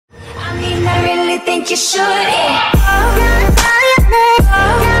think you should.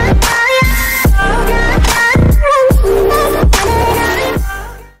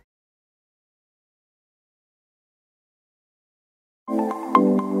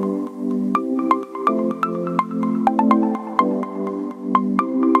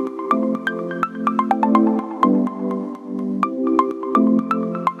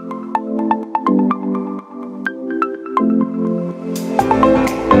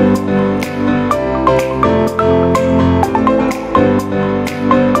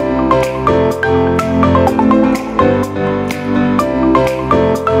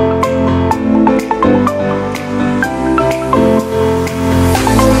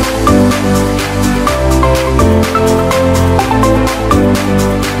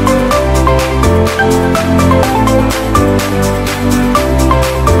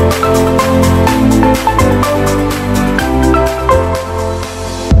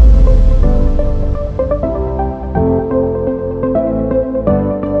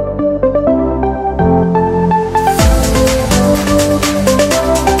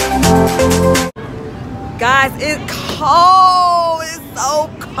 Guys, it's cold. It's so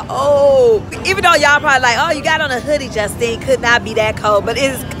cold. Even though y'all probably like, oh, you got on a hoodie, Justine. Could not be that cold, but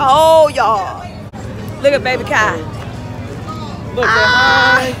it's cold, y'all. Look at baby Kai. Look at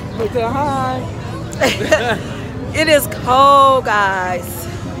hi. Look at hi. It is cold, guys.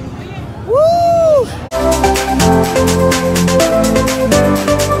 Woo!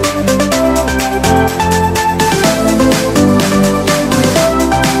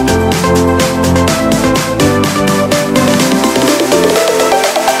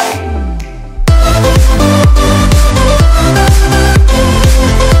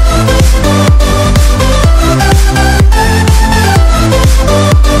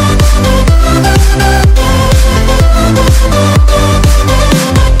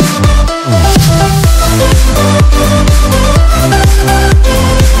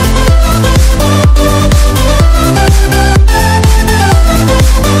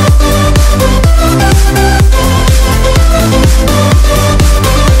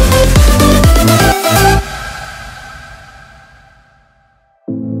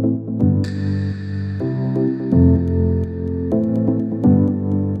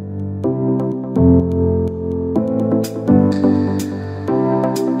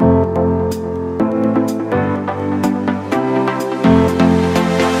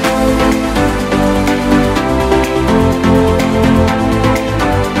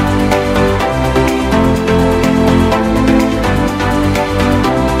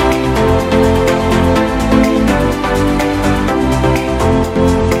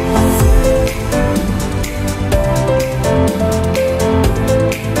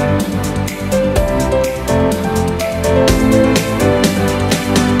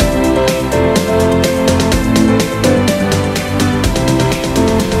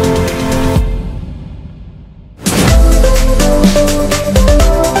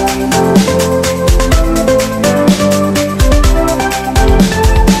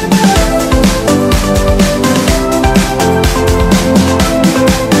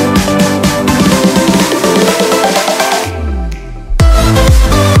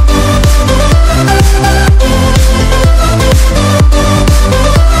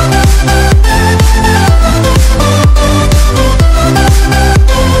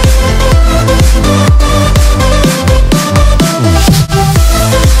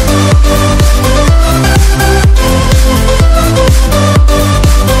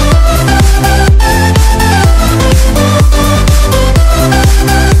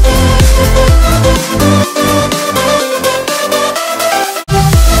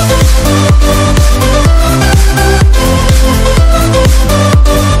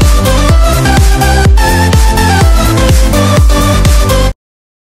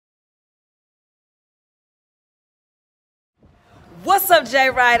 What's up, J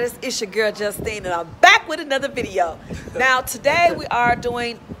Riders? It's your girl Justine, and I'm back with another video. Now today we are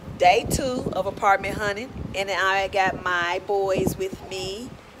doing day 2 of apartment hunting, and I got my boys with me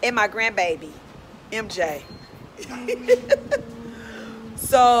and my grandbaby, MJ.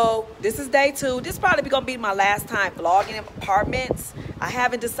 So this is day 2. This probably gonna be my last time vlogging in apartments. I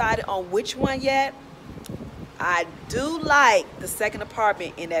haven't decided on which one yet. I do like the second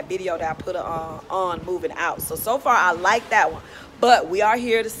apartment in that video that I put on moving out. So far I like that one. But we are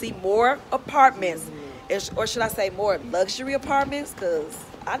here to see more apartments, or should I say more luxury apartments, because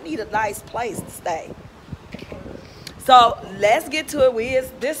I need a nice place to stay. So let's get to it.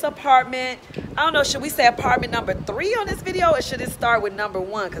 With this apartment, I don't know, should we say apartment number 3 on this video, or should it start with number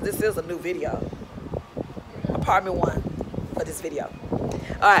 1, because this is a new video. Apartment 1 for this video.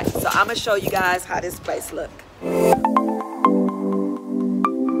 All right, so I'm gonna show you guys how this place look.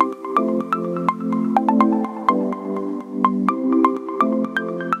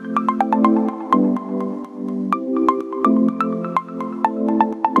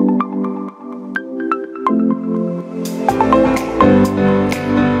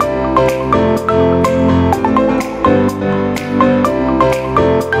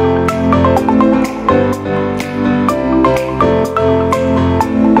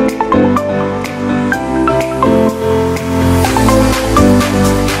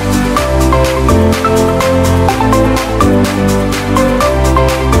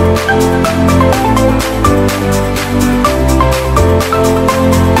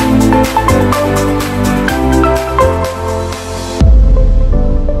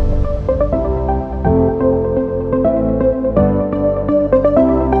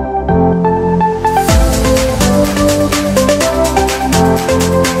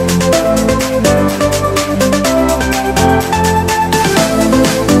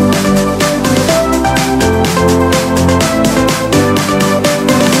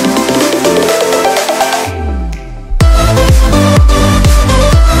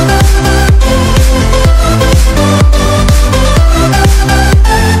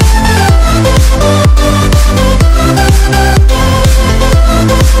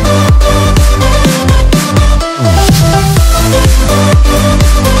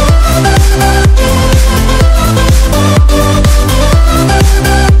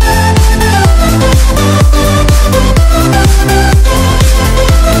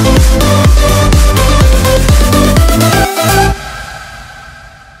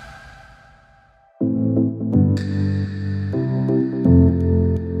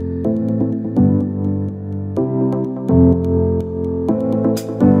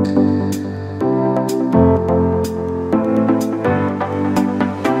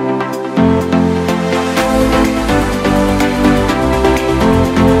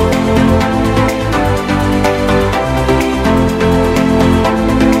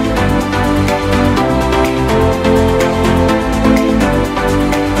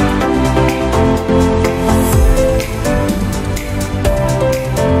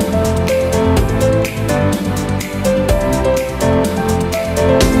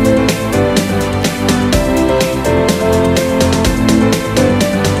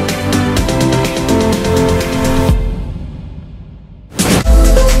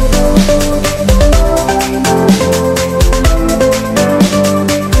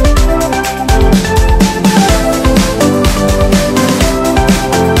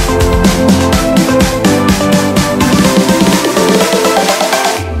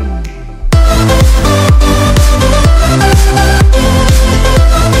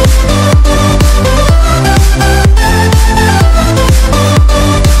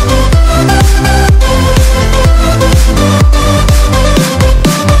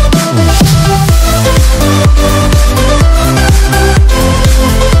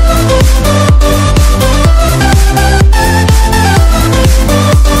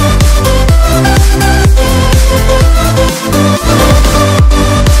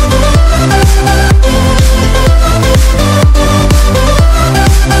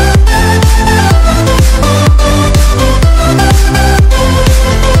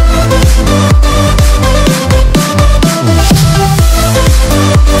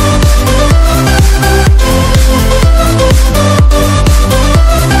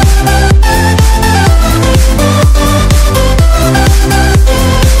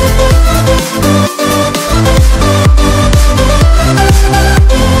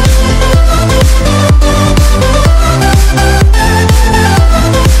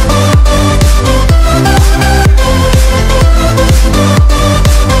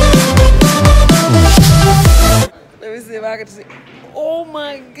 Oh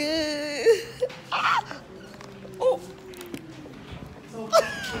my god. Oh.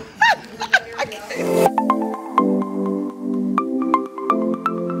 I can't.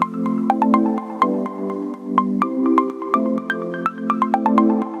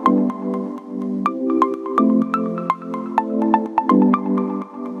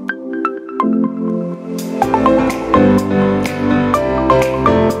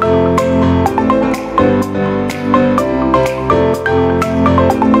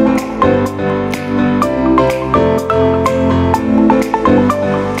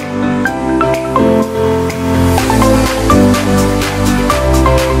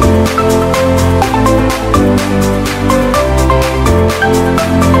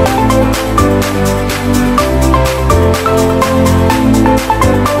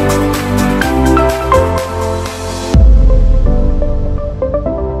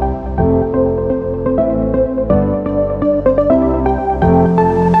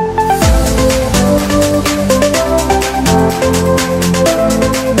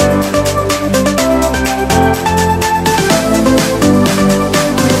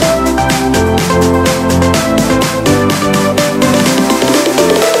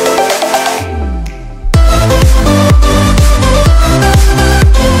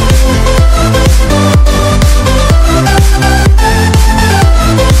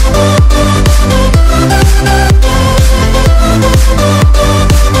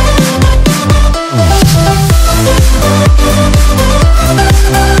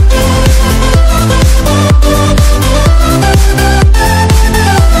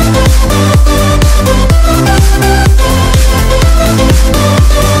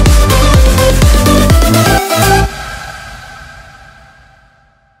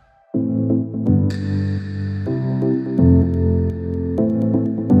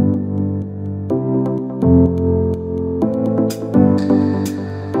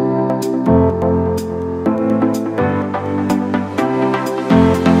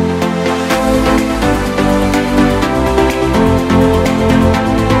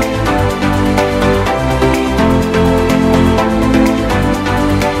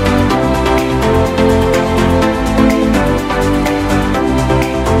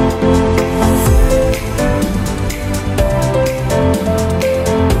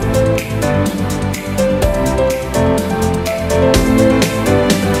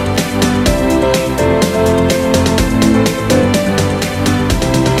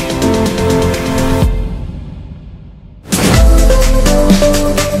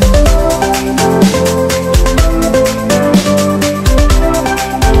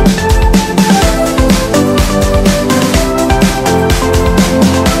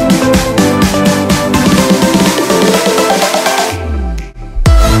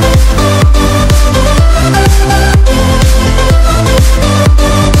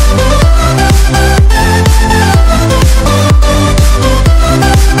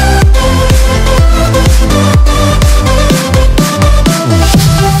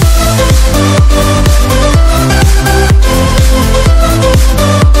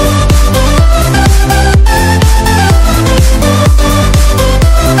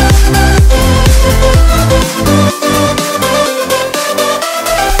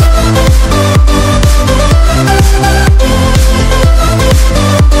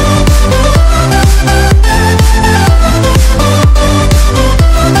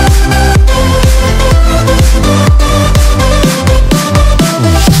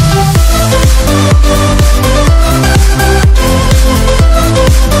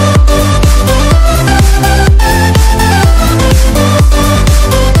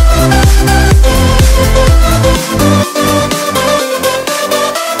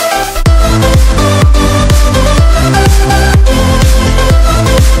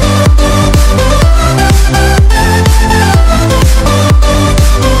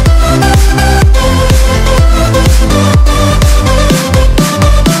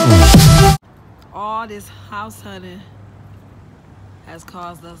 all this house hunting has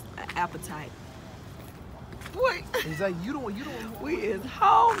caused us an appetite. What? It's like you don't. We is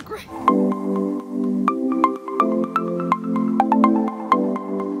hungry.